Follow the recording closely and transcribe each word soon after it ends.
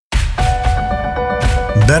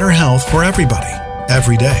better health for everybody,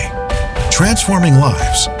 every day. Transforming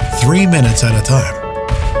lives, 3 minutes at a time.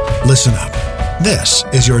 Listen up. This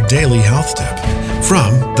is your daily health tip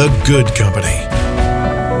from The Good Company.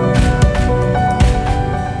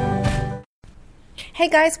 Hey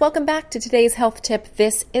guys, welcome back to today's health tip.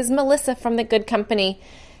 This is Melissa from The Good Company.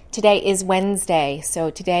 Today is Wednesday, so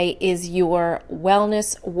today is your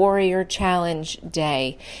Wellness Warrior Challenge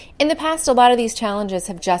Day. In the past, a lot of these challenges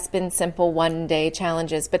have just been simple one-day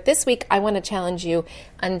challenges, but this week I want to challenge you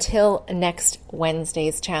until next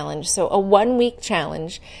Wednesday's challenge. So a one-week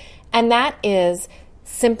challenge, and that is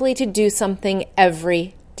simply to do something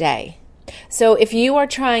every day. So if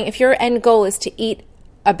your end goal is to eat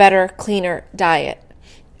a better, cleaner diet,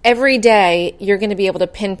 every day you're going to be able to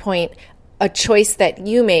pinpoint a choice that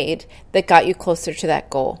you made that got you closer to that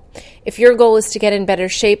goal. If your goal is to get in better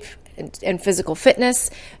shape and physical fitness,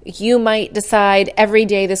 you might decide every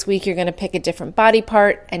day this week you're going to pick a different body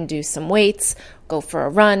part and do some weights, go for a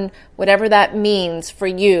run, whatever that means for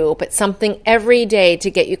you, but something every day to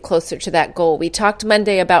get you closer to that goal. We talked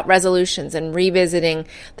Monday about resolutions and revisiting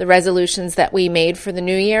the resolutions that we made for the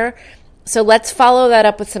new year. So let's follow that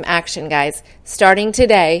up with some action, guys. Starting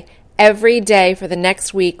today, every day for the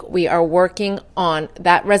next week, we are working on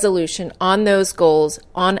that resolution, on those goals,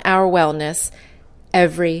 on our wellness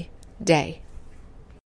every day.